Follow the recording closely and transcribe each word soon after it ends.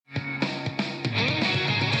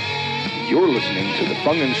You're listening to the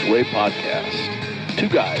Fung Shway podcast. Two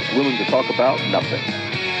guys willing to talk about nothing.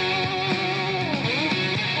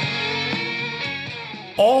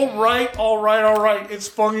 All right. It's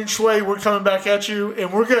Fung Shway. We're coming back at you,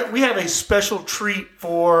 and we have a special treat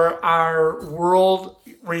for our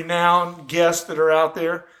world-renowned guests that are out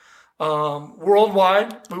there.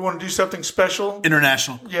 Worldwide, we want to do something special.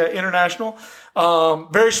 International. Yeah, international.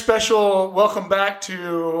 Very special welcome back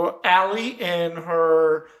to Allie and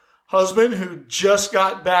her husband, who just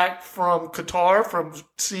got back from Qatar from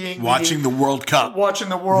watching the World Cup.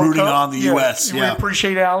 Rooting on the U.S. We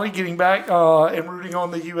appreciate Allie getting back and rooting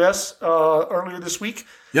on the U.S. Earlier this week.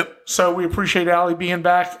 Yep. So we appreciate Allie being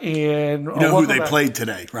back. And you know who they played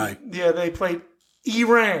today, right? Yeah, they played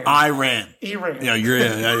Iran. Yeah, you're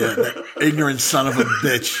that ignorant son of a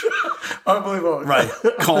bitch. Unbelievable. Right.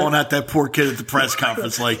 Calling out that poor kid at the press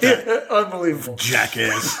conference like that. Unbelievable.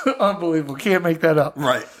 Jackass. Unbelievable. Can't make that up.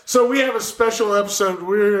 Right. So we have a special episode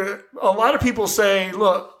where a lot of people say,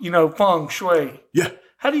 look, Fung Shway. Yeah.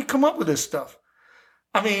 How do you come up with this stuff?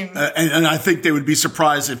 I mean, and I think they would be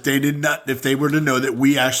surprised if they were to know that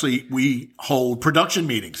we hold production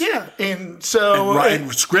meetings. Yeah, and so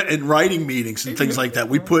and writing meetings and things like that.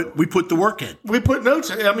 We put the work in. We put notes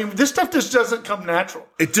in. I mean, this stuff just doesn't come natural.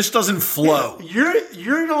 It just doesn't flow.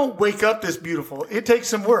 You don't wake up this beautiful. It takes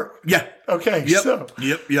some work. Yeah. Okay.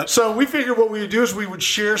 Yep. So we figured what we would do is we would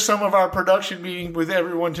share some of our production meeting with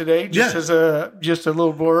everyone today, as a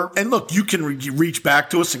little blurb. And look, you can reach back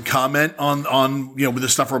to us and comment on with the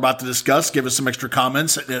stuff we're about to discuss. Give us some extra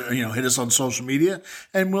comments. Hit us on social media,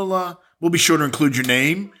 and we'll be sure to include your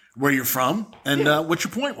name, where you're from, and what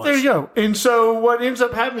your point was. There you go. And so what ends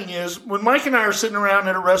up happening is when Mike and I are sitting around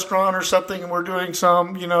at a restaurant or something, and we're doing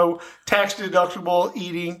some tax deductible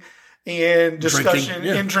eating and discussion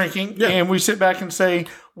and drinking. And we sit back and say,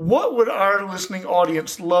 what would our listening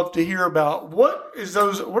audience love to hear about? What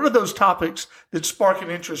are those topics that spark an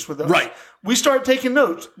interest with us? Right. We start taking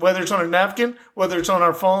notes, whether it's on a napkin, whether it's on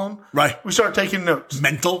our phone. Right. We start taking notes.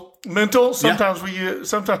 Mental. Sometimes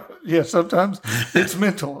sometimes it's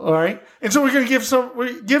mental. All right. And so we're going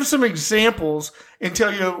to give some examples and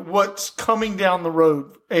tell you what's coming down the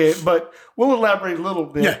road. But we'll elaborate a little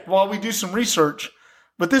bit while we do some research.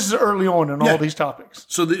 But this is early on in all these topics.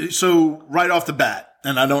 So right off the bat,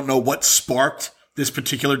 and I don't know what sparked this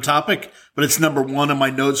particular topic, but it's number one on my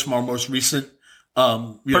notes from our most recent,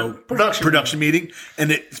 production meeting,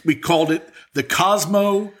 and we called it the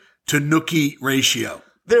Cosmo to Nookie ratio.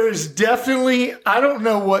 There is definitely, I don't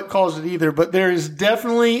know what caused it either, but there is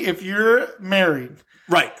definitely, if you're married,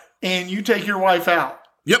 right, and you take your wife out,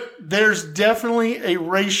 there's definitely a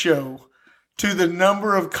ratio to the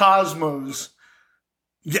number of Cosmos.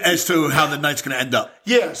 As to how the night's going to end up.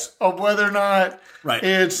 Yes, of whether or not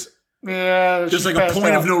it's there's like a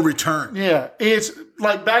point of no return. Yeah, it's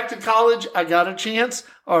like back to college. I got a chance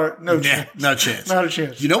or no chance. No chance. Not a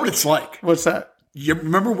chance. You know what it's like? What's that? You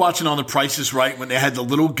remember watching On the Price is Right when they had the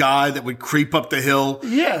little guy that would creep up the hill?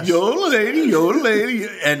 Yes. Yodel lady.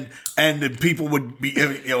 And the people would be,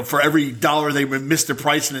 for every dollar they would miss the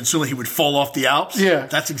price and then suddenly he would fall off the Alps. Yeah.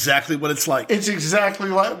 That's exactly what it's like. It's exactly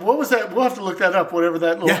like, what was that? We'll have to look that up, whatever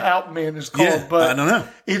that little Alp man is called. Yeah, but I don't know.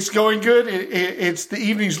 It's going good. It's the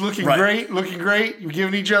evening's looking great. You're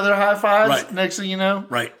giving each other high fives. Right. Next thing you know.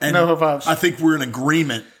 Right. And no high fives. I think we're in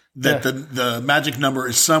agreement that the magic number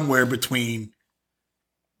is somewhere between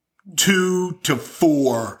 2 to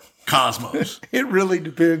 4 Cosmos. It really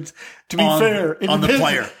depends. To be fair, on the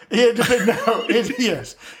player. It depends.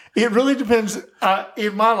 Yes, it really depends.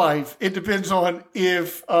 In my life, it depends on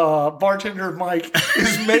if bartender Mike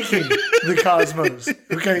is making the Cosmos.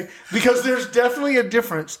 Okay, because there's definitely a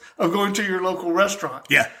difference of going to your local restaurant.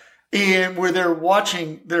 Yeah. And where they're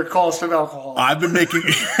watching their cost of alcohol. I've been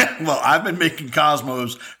making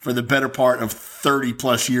Cosmos for the better part of 30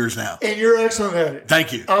 plus years now. And you're excellent at it.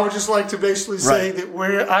 Thank you. I would just like to basically say that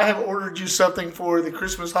where I have ordered you something for the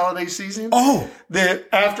Christmas holiday season. Oh. That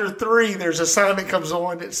after 3, there's a sign that comes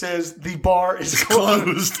on that says the bar is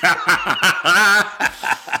closed.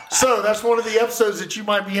 So that's one of the episodes that you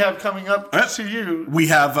might have coming up to you. We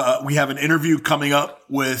have an interview coming up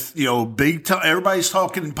with big time. Everybody's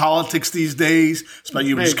talking politics these days. Especially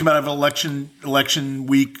you just come out of election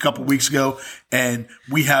week a couple weeks ago, and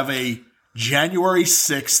we have a January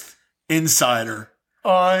 6th insider.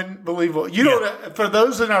 Unbelievable! For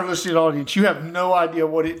those in our listening audience, you have no idea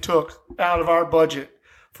what it took out of our budget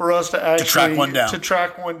for us to actually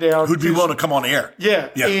track one down. Who'd be willing to come on air? Yeah.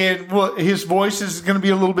 And his voice is going to be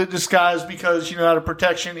a little bit disguised because, out of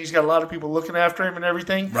protection, he's got a lot of people looking after him and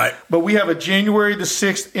everything. Right. But we have a January the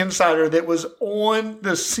 6th insider that was on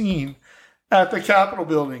the scene at the Capitol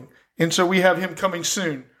building. And so we have him coming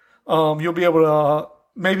soon. You'll be able to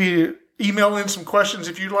maybe email in some questions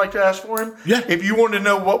if you'd like to ask for him. Yeah. If you want to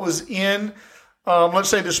know what was in, let's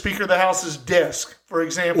say, the Speaker of the House's desk, for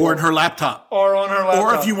example. Or in her laptop. Or on her laptop.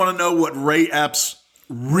 Or if you want to know what Ray Epps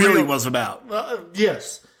really was about.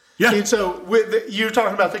 Yes. Yeah. And so you're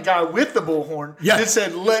talking about the guy with the bullhorn that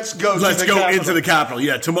said, let's go into the Capitol.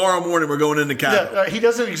 Yeah, tomorrow morning we're going into the Capitol. Yeah, he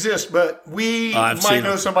doesn't exist, but we might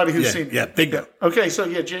know somebody who's seen him. Yeah, bingo. Okay, so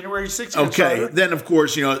January 6th. Okay, then of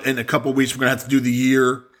course, in a couple of weeks we're going to have to do the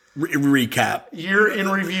year recap. Year in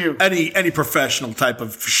review. Any professional type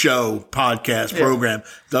of show, podcast, program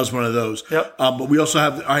does one of those. Yep. But we also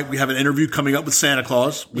have an interview coming up with Santa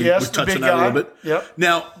Claus. We touched on that a little bit. Yep.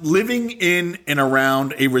 Now, living in and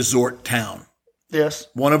around a resort town. Yes.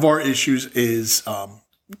 One of our issues is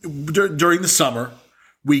during the summer,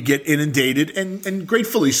 we get inundated, and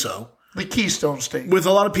gratefully so. The Keystone State. With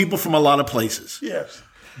a lot of people from a lot of places. Yes.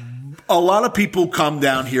 A lot of people come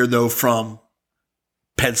down here, though, from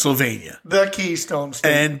Pennsylvania. The Keystone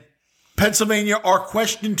State. And Pennsylvania, our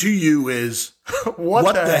question to you is,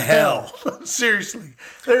 what the hell? Seriously.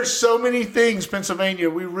 There's so many things,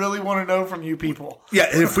 Pennsylvania, we really want to know from you people. Yeah,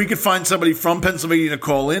 and if we could find somebody from Pennsylvania to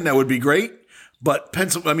call in, that would be great. But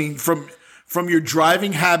from your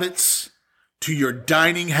driving habits to your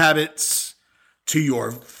dining habits to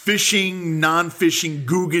your fishing, non-fishing,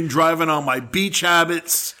 Guggen, driving on my beach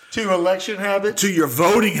habits, to election habits. To your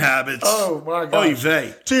voting habits. Oh, my gosh. Oy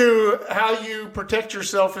vey. To how you protect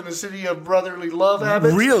yourself in the city of brotherly love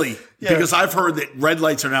habits. Really? Yeah. Because I've heard that red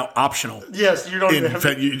lights are now optional. Yes, you don't even have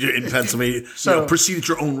in Pennsylvania. So, proceed at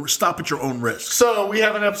your own, stop at your own risk. So we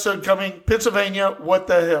have an episode coming. Pennsylvania, what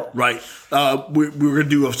the hell? Right. We're going to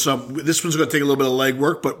do this one's going to take a little bit of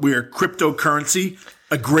legwork, but we're cryptocurrency.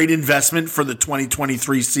 A great investment for the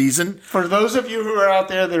 2023 season. For those of you who are out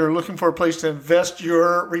there that are looking for a place to invest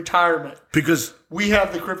your retirement. Because we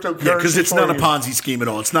have the cryptocurrency. Yeah, because it's not a Ponzi scheme at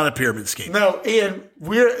all. It's not a pyramid scheme. No, and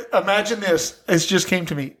imagine this. It just came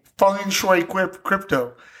to me. Fung Shway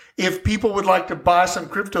crypto. If people would like to buy some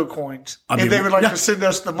crypto coins and they would like to send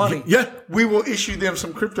us the money, we will issue them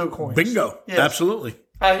some crypto coins. Bingo. Yes. Absolutely.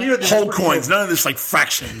 I hear this whole coins. None of this like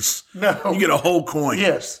fractions. No. You get a whole coin.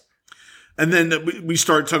 Yes. And then we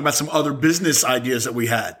started talking about some other business ideas that we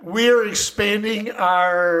had. We're expanding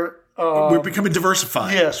our... we're becoming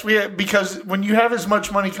diversified. Yes, because when you have as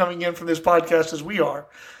much money coming in from this podcast as we are,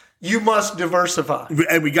 you must diversify.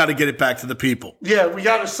 And we got to get it back to the people. Yeah, we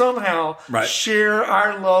got to somehow share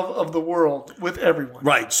our love of the world with everyone.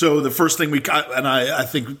 Right. So the first thing I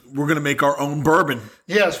think we're going to make our own bourbon.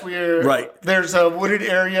 Yes, we're right. There's a wooded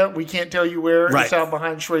area. We can't tell you where. Right. It's out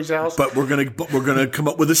behind Shway's house. But we're gonna come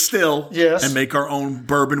up with a still. Yes. And make our own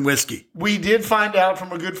bourbon whiskey. We did find out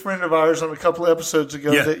from a good friend of ours on a couple of episodes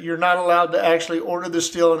ago that you're not allowed to actually order the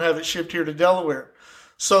still and have it shipped here to Delaware.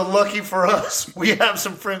 So lucky for us, we have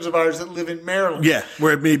some friends of ours that live in Maryland. Yeah,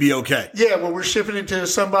 where it may be okay. Yeah, well, we're shipping it to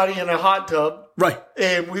somebody in a hot tub. Right.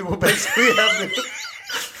 And we will basically have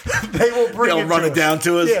they'll run it down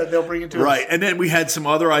to us. Yeah, they'll bring it to us. Right. And then we had some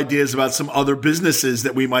other ideas about some other businesses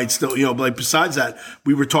that we might still, like besides that,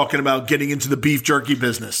 we were talking about getting into the beef jerky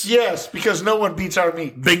business. Yes, because no one beats our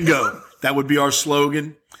meat. Bingo. That would be our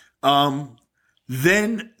slogan.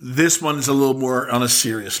 Then this one is a little more on a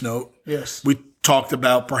serious note. Yes. We talked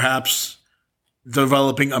about perhaps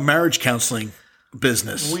developing a marriage counseling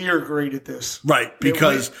business. We are great at this. Right,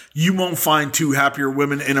 because you won't find two happier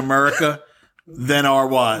women in America than our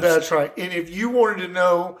wives. That's right. And if you wanted to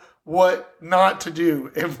know what not to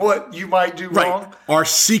do and what you might do wrong. Our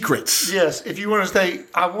secrets. Yes. If you want to say,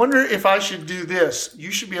 I wonder if I should do this, you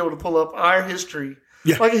should be able to pull up our history.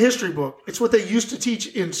 Yeah. Like a history book. It's what they used to teach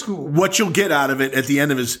in school. What you'll get out of it at the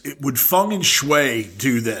end of it is, would Fung and Shway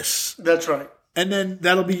do this? That's right. And then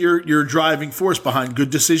that'll be your driving force behind good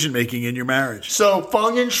decision making in your marriage. So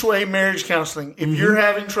Fung and Shway marriage counseling. If you're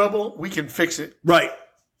having trouble, we can fix it. Right.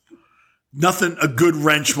 Nothing a good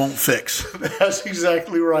wrench won't fix. That's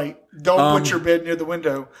exactly right. Don't put your bed near the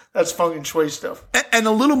window. That's Fung and Shway stuff. And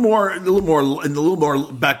a little more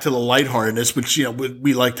back to the lightheartedness, which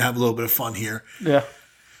we like to have a little bit of fun here. Yeah.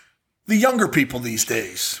 The younger people these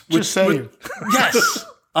days. Just saying. Yes.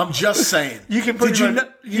 I'm just saying. You can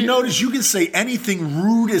you notice you can say anything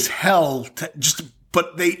rude as hell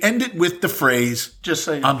but they end it with the phrase, just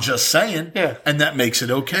saying. I'm just saying. Yeah. And that makes it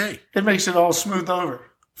okay. It makes it all smooth over.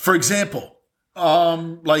 For example,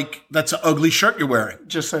 like that's an ugly shirt you're wearing.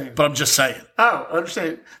 Just saying. But I'm just saying. Oh, I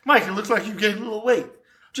understand. Mike, it looks like you gained a little weight.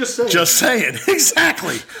 Just saying. Just saying.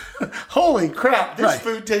 Exactly. Holy crap. This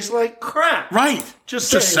food tastes like crap. Right. Just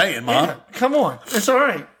saying, Mom. Yeah, come on. It's all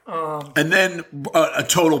right. And then a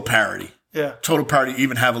total parody. Yeah. Total parody,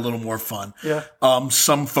 even have a little more fun. Yeah.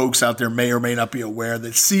 Some folks out there may or may not be aware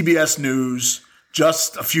that CBS News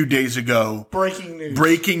just a few days ago. Breaking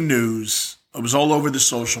news. It was all over the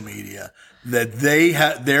social media that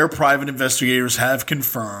their private investigators have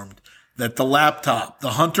confirmed that the laptop,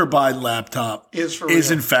 the Hunter Biden laptop,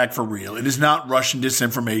 is in fact for real. It is not Russian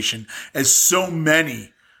disinformation, as so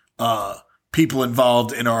many people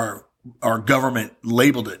involved in our government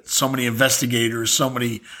labeled it. So many investigators, so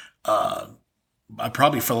many,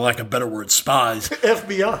 probably for lack of a better word, spies.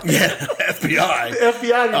 FBI. Yeah, FBI. The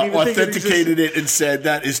FBI didn't even authenticated it and said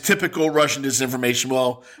that is typical Russian disinformation.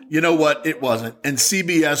 Well, you know what? It wasn't. And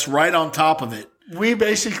CBS, right on top of it, we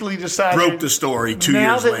basically decided, broke the story 2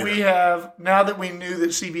 years later. Now that we knew that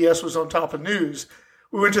CBS was on top of news,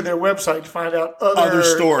 we went to their website to find out other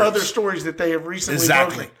stories that they have recently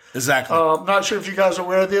broken. Exactly. Not sure if you guys are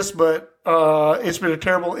aware of this, but it's been a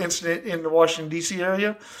terrible incident in the Washington, D.C.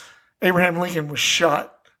 area. Abraham Lincoln was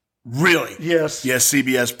shot. Really? Yes. Yes,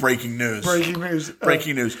 CBS breaking news.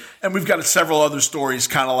 Breaking news. And we've got several other stories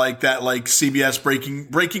kind of like that, like CBS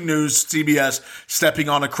breaking news, CBS stepping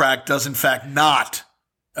on a crack does in fact not,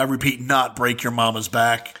 I repeat, not break your mama's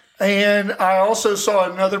back. And I also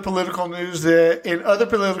saw another political news that in other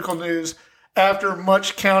political news, after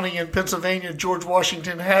much counting in Pennsylvania, George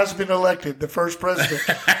Washington has been elected the first president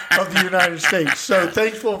of the United States. So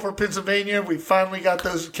thankful for Pennsylvania. We finally got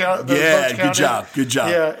those votes counted. Yeah, good job.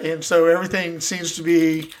 Yeah, and so everything seems to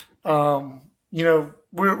be,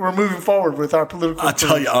 we're moving forward with our political. I'll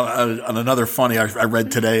tell you on another funny, I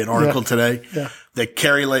read today, an article today, that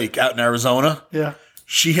Carrie Lake out in Arizona,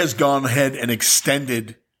 she has gone ahead and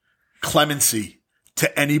extended clemency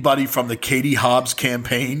to anybody from the Katie Hobbs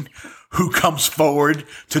campaign who comes forward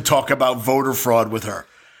to talk about voter fraud with her.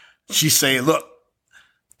 She's saying, look,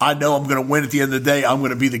 I know I'm going to win at the end of the day. I'm going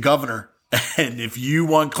to be the governor. And if you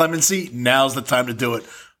want clemency, now's the time to do it.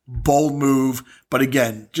 Bold move. But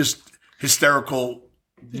again, just hysterical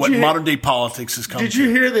what modern day politics has come to. Did you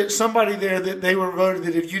hear that somebody there that they were voted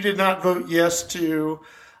that if you did not vote yes to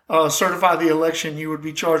certify the election, you would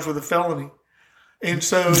be charged with a felony? And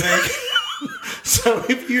so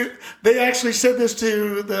they actually said this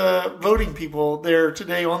to the voting people there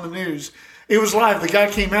today on the news. It was live. The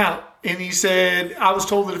guy came out and he said, I was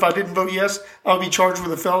told that if I didn't vote yes, I would be charged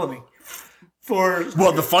with a felony.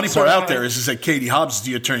 The funny part out there is that Katie Hobbs is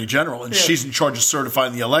the Attorney General and she's in charge of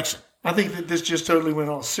certifying the election. I think that this just totally went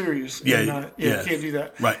all serious. You can't do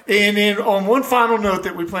that. Right. And then on one final note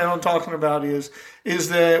that we plan on talking about is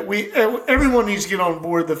that everyone needs to get on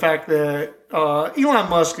board the fact that Elon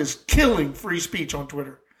Musk is killing free speech on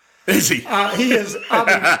Twitter. Is he? He is.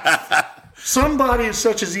 Somebody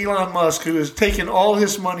such as Elon Musk who has taken all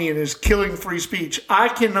his money and is killing free speech. I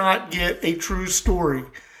cannot get a true story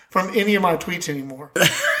from any of my tweets anymore.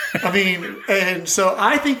 And so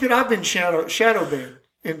I think that I've been shadow banned.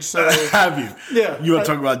 And so, have you? Yeah. You want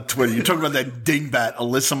to talk about Twitter? You're talking about that dingbat,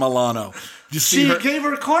 Alyssa Milano. She gave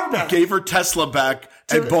her car back. Gave her Tesla back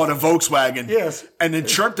and bought a Volkswagen. Yes. And then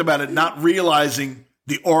chirped about it, not realizing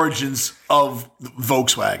the origins of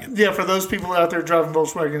Volkswagen. Yeah, for those people out there driving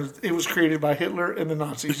Volkswagens, it was created by Hitler and the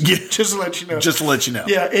Nazis. Yeah. Just to let you know.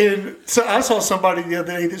 Yeah, and so I saw somebody the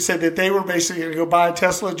other day that said that they were basically going to go buy a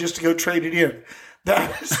Tesla just to go trade it in.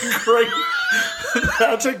 That is great.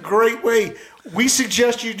 That's a great way. We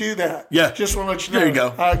suggest you do that. Yeah. Just want to let you know. There you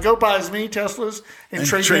go. Go buy as many Teslas and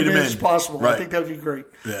trade them in as possible. Right. I think that would be great.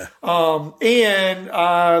 Yeah. And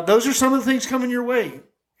those are some of the things coming your way.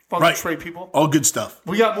 Fung Shway people. All good stuff.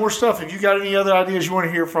 We got more stuff. If you got any other ideas you want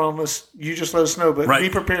to hear from us, you just let us know. But be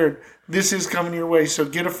prepared. This is coming your way, so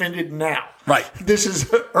get offended now. Right. This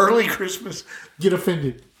is early Christmas. Get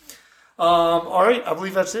offended. All right. I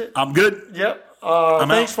believe that's it. I'm good. Yep.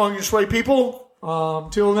 Thanks, Fung Shway people.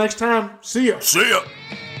 Till next time. See ya. See ya.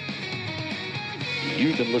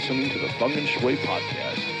 You've been listening to the Fung Shway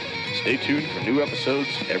podcast. Stay tuned for new episodes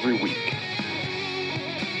every week.